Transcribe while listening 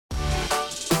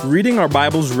Reading our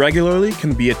Bibles regularly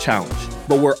can be a challenge,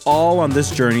 but we're all on this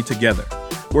journey together.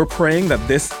 We're praying that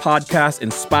this podcast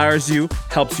inspires you,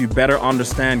 helps you better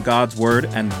understand God's Word,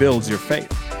 and builds your faith.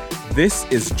 This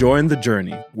is Join the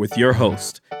Journey with your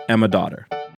host, Emma Dotter.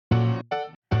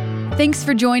 Thanks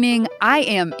for joining. I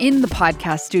am in the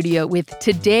podcast studio with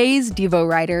today's Devo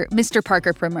writer, Mr.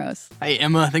 Parker Primrose. Hey,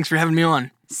 Emma. Thanks for having me on.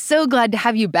 So glad to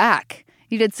have you back.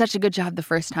 You did such a good job the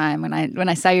first time. When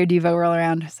I saw your Devo roll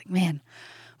around, I was like, man,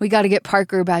 we got to get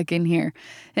Parker back in here.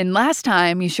 And last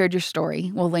time you shared your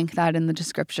story. We'll link that in the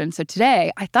description. So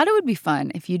today, I thought it would be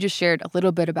fun if you just shared a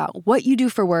little bit about what you do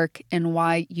for work and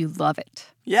why you love it.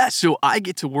 Yeah, so I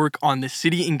get to work on the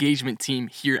city engagement team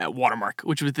here at Watermark,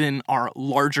 which is within our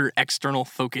larger external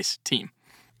focus team.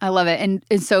 I love it.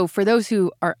 And so for those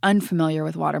who are unfamiliar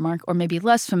with Watermark or maybe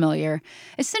less familiar,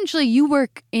 essentially you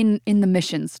work in the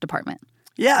missions department.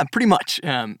 Yeah, pretty much.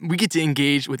 We get to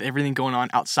engage with everything going on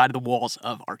outside of the walls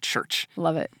of our church.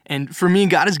 Love it. And for me,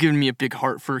 God has given me a big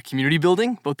heart for community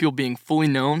building, both people being fully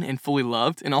known and fully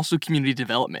loved, and also community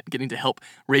development, getting to help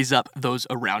raise up those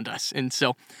around us. And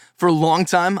so for a long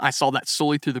time, I saw that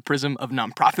solely through the prism of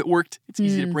nonprofit work. It's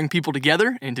easy to bring people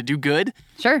together and to do good.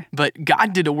 Sure. But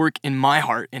God did a work in my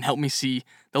heart and helped me see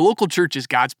the local church is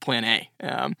God's plan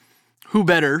A.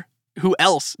 Who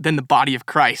else than the body of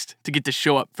Christ to get to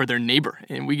show up for their neighbor?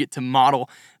 And we get to model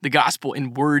the gospel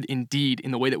in word and deed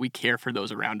in the way that we care for those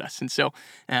around us. And so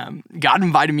God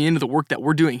invited me into the work that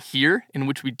we're doing here, in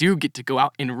which we do get to go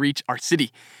out and reach our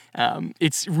city.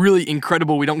 It's really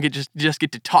incredible. We don't just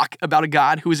get to talk about a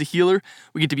God who is a healer.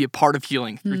 We get to be a part of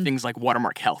healing through things like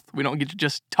Watermark Health. We don't get to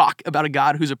just talk about a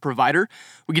God who's a provider.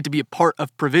 We get to be a part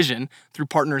of provision through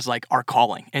partners like Our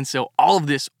Calling. And so all of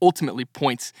this ultimately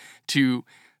points to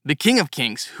the King of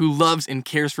Kings who loves and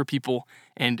cares for people,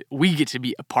 and we get to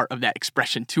be a part of that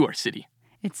expression to our city.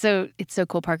 It's so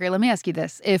cool, Parker. Let me ask you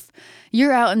this. If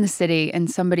you're out in the city and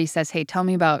somebody says, hey, tell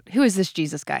me about who is this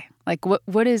Jesus guy? Like,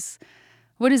 what is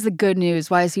the good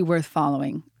news? Why is he worth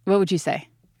following? What would you say?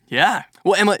 Yeah.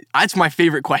 Well, Emma, that's my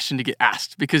favorite question to get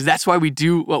asked because that's why we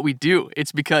do what we do.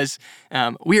 It's because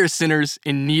we are sinners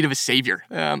in need of a savior.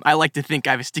 I like to think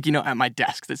I have a sticky note at my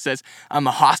desk that says I'm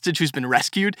a hostage who's been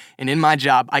rescued, and in my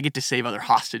job, I get to save other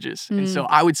hostages. And so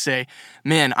I would say,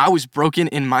 man, I was broken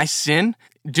in my sin,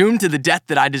 doomed to the death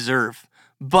that I deserve.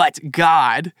 But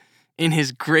God, in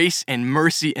his grace and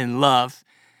mercy and love,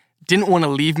 didn't want to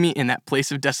leave me in that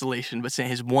place of desolation, but sent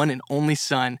his one and only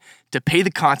son to pay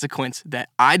the consequence that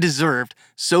I deserved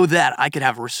so that I could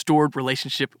have a restored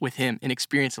relationship with him and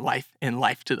experience life and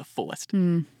life to the fullest.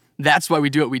 That's why we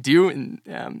do what we do, and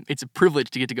it's a privilege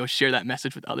to get to go share that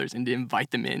message with others and to invite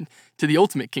them in to the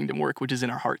ultimate kingdom work, which is in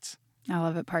our hearts. I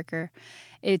love it, Parker.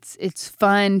 It's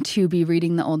fun to be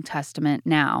reading the Old Testament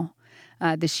now,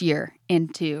 this year,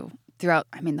 and throughout,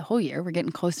 the whole year, we're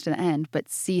getting close to the end, but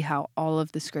see how all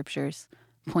of the scriptures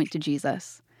point to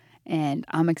Jesus. And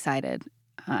I'm excited,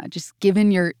 just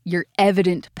given your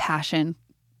evident passion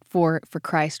for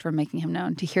Christ, for making him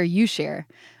known, to hear you share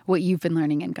what you've been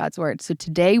learning in God's word. So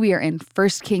today we are in 1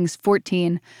 Kings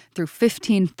 14 through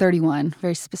 15:31,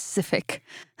 very specific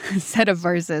set of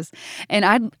verses. And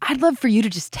I'd love for you to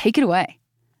just take it away.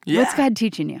 Yeah. What's God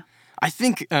teaching you? I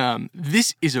think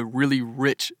this is a really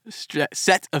rich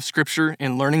set of scripture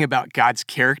in learning about God's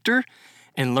character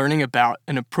and learning about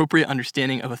an appropriate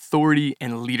understanding of authority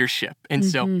and leadership. And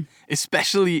so,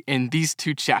 especially in these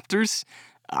two chapters,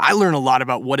 I learn a lot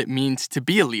about what it means to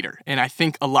be a leader. And I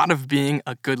think a lot of being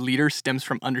a good leader stems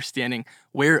from understanding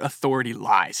where authority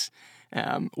lies.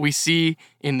 We see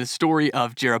in the story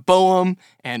of Jeroboam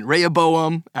and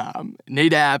Rehoboam,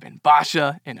 Nadab and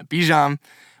Baasha and Abijam.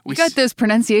 You got those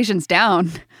pronunciations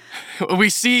down.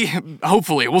 We see,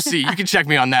 hopefully, we'll see. You can check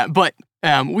me on that. But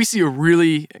we see a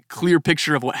really clear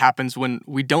picture of what happens when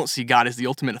we don't see God as the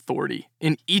ultimate authority.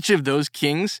 In each of those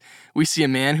kings, we see a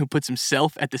man who puts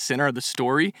himself at the center of the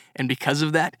story, and because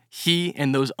of that, he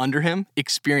and those under him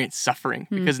experience suffering,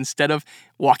 because instead of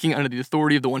walking under the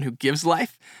authority of the one who gives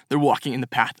life, they're walking in the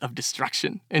path of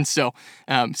destruction. And so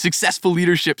successful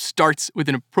leadership starts with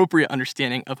an appropriate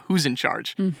understanding of who's in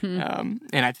charge. And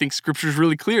I think Scripture is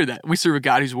really clear that we serve a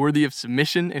God who's worthy of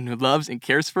submission and who loves and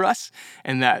cares for us,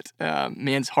 and that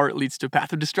man's heart leads to a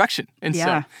path of destruction. And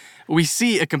so we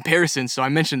see a comparison. So I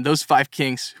mentioned those 5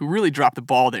 kings who really dropped the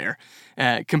ball there.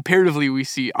 Comparatively, we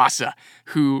see Asa,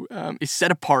 who is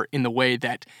set apart in the way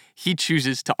that he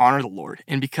chooses to honor the Lord.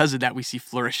 And because of that, we see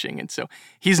flourishing. And so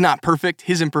he's not perfect.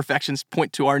 His imperfections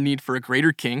point to our need for a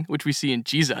greater king, which we see in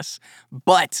Jesus.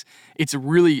 But it's a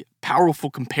really powerful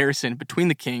comparison between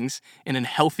the kings and a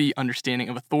healthy understanding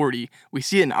of authority. We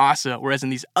see it in Asa, whereas in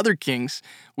these other kings,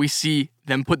 we see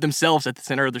them put themselves at the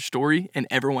center of their story and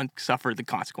everyone suffer the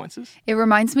consequences. It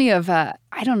reminds me of, I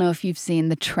don't know if you've seen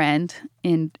the trend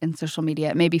in social media.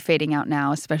 It may be fading out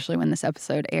now, especially when this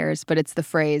episode airs, but it's the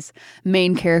phrase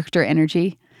main character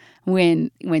energy. When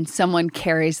someone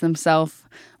carries themselves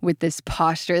with this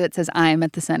posture that says, I'm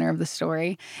at the center of the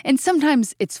story. And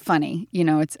sometimes it's funny,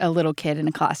 it's a little kid in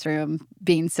a classroom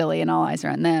being silly and all eyes are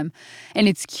on them. And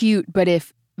it's cute, but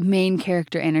if main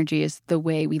character energy is the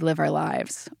way we live our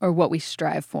lives or what we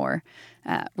strive for,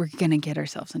 we're going to get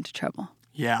ourselves into trouble.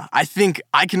 Yeah, I think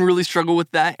I can really struggle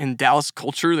with that. In Dallas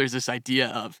culture, there's this idea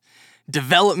of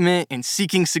development and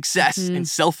seeking success and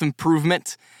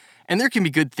self-improvement. And there can be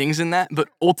good things in that, but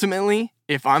ultimately,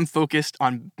 if I'm focused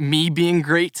on me being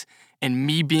great and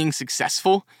me being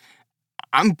successful,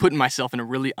 I'm putting myself in a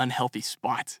really unhealthy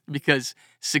spot because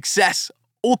success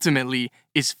ultimately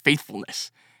is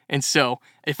faithfulness. And so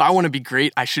if I want to be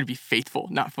great, I should be faithful,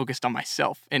 not focused on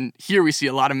myself. And here we see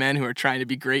a lot of men who are trying to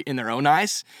be great in their own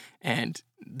eyes, and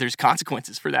there's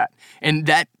consequences for that. And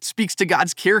that speaks to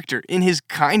God's character. In his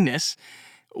kindness,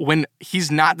 when he's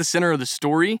not the center of the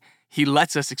story, he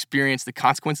lets us experience the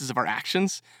consequences of our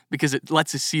actions because it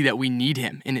lets us see that we need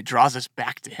him and it draws us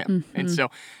back to him. And so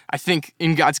I think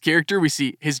in God's character, we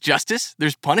see his justice.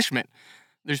 There's punishment.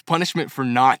 There's punishment for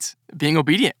not being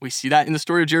obedient. We see that in the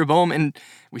story of Jeroboam, and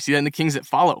we see that in the kings that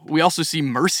follow. We also see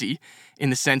mercy in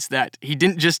the sense that he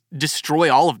didn't just destroy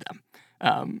all of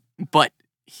them, but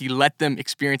he let them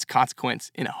experience consequence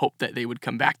in a hope that they would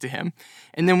come back to him.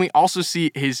 And then we also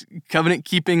see his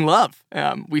covenant-keeping love.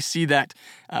 We see that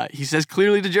he says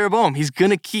clearly to Jeroboam, he's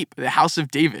going to keep the house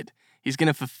of David. He's going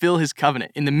to fulfill his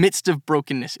covenant. In the midst of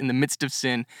brokenness, in the midst of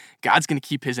sin, God's going to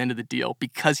keep his end of the deal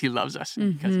because he loves us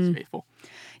and because he's faithful.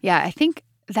 Yeah, I think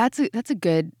that's a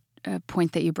good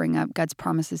point that you bring up, God's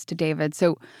promises to David.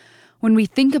 So when we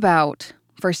think about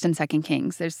 1st and 2nd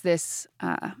Kings, there's this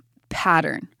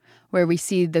pattern where we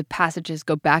see the passages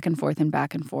go back and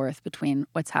forth between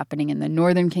what's happening in the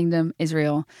northern kingdom,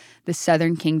 Israel, the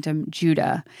southern kingdom,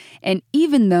 Judah. And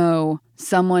even though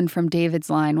someone from David's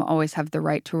line will always have the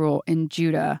right to rule in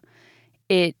Judah,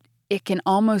 it can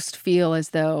almost feel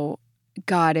as though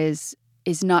God is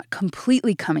not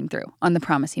completely coming through on the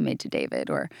promise he made to David,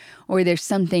 or there's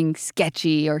something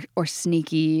sketchy or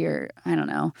sneaky or, I don't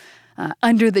know,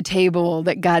 under the table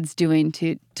that God's doing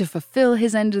to fulfill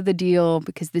his end of the deal,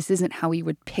 because this isn't how we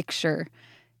would picture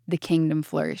the kingdom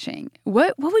flourishing.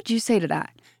 What would you say to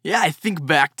that? Yeah, I think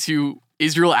back to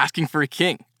Israel asking for a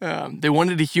king. They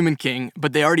wanted a human king,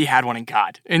 but they already had one in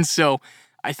God. And so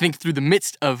I think through the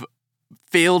midst of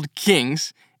failed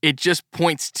kings, it just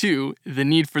points to the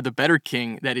need for the better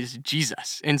king that is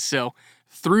Jesus. And so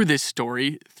through this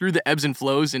story, through the ebbs and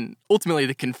flows and ultimately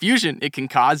the confusion it can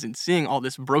cause in seeing all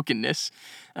this brokenness,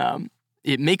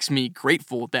 it makes me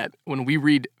grateful that when we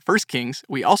read 1 Kings,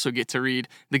 we also get to read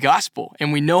the gospel,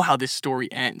 and we know how this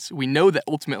story ends. We know that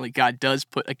ultimately God does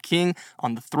put a king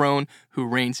on the throne who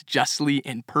reigns justly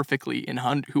and perfectly, and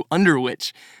who under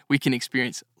which we can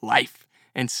experience life.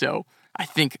 And so I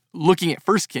think looking at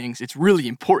 1 Kings, it's really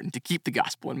important to keep the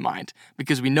gospel in mind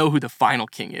because we know who the final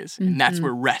king is, and that's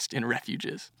where rest and refuge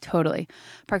is. Totally.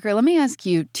 Parker, let me ask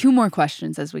you 2 more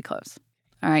questions as we close.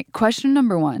 All right, question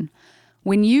number 1.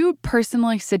 When you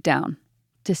personally sit down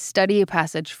to study a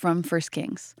passage from 1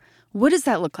 Kings, what does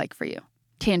that look like for you,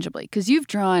 tangibly? Because you've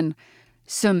drawn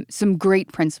some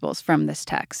great principles from this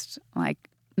text, like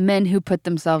men who put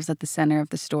themselves at the center of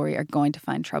the story are going to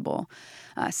find trouble.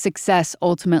 Success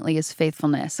ultimately is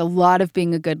faithfulness. A lot of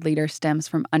being a good leader stems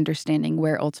from understanding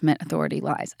where ultimate authority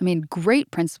lies. I mean, great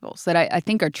principles that I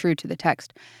think are true to the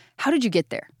text. How did you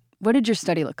get there? What did your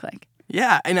study look like?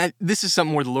 Yeah, and this is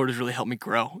something where the Lord has really helped me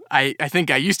grow. I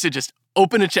think I used to just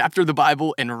open a chapter of the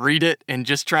Bible and read it and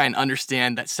just try and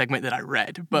understand that segment that I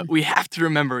read. But we have to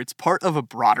remember it's part of a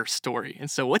broader story.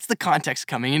 And so what's the context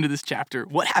coming into this chapter?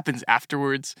 What happens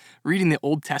afterwards? Reading the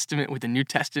Old Testament with the New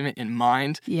Testament in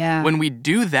mind. Yeah. When we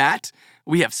do that,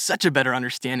 we have such a better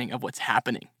understanding of what's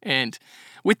happening. And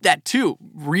with that too,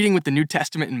 reading with the New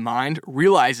Testament in mind,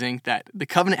 realizing that the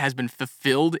covenant has been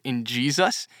fulfilled in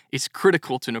Jesus is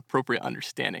critical to an appropriate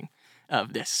understanding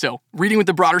of this. So reading with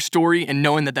the broader story and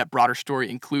knowing that broader story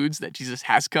includes that Jesus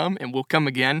has come and will come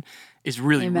again is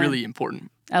really, Amen. really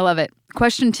important. I love it.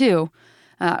 Question 2,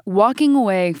 walking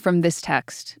away from this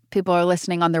text, people are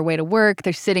listening on their way to work.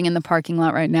 They're sitting in the parking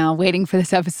lot right now waiting for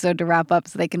this episode to wrap up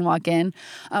so they can walk in.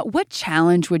 What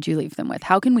challenge would you leave them with?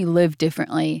 How can we live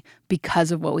differently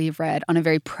because of what we've read on a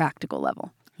very practical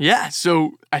level? Yeah,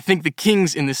 so I think the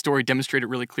kings in this story demonstrate it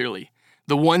really clearly.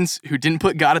 The ones who didn't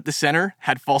put God at the center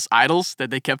had false idols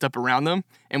that they kept up around them.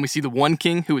 And we see the one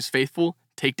king who was faithful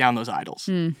take down those idols.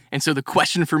 And so the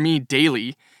question for me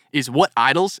daily is, what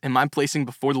idols am I placing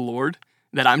before the Lord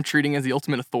that I'm treating as the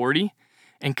ultimate authority?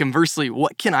 And conversely,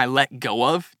 what can I let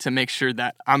go of to make sure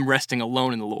that I'm resting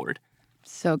alone in the Lord?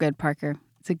 So good, Parker.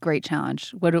 It's a great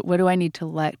challenge. What do I need to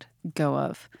let go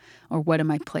of? Or what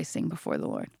am I placing before the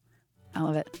Lord? I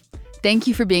love it. Thank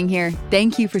you for being here.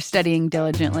 Thank you for studying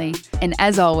diligently. And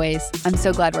as always, I'm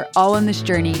so glad we're all on this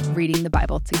journey reading the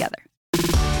Bible together.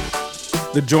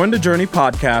 The Join the Journey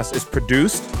podcast is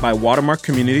produced by Watermark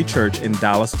Community Church in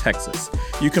Dallas, Texas.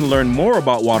 You can learn more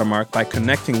about Watermark by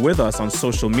connecting with us on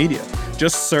social media.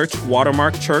 Just search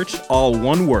Watermark Church, all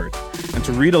one word. And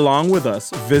to read along with us,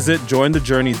 visit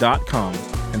jointhejourney.com.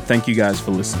 And thank you guys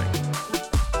for listening.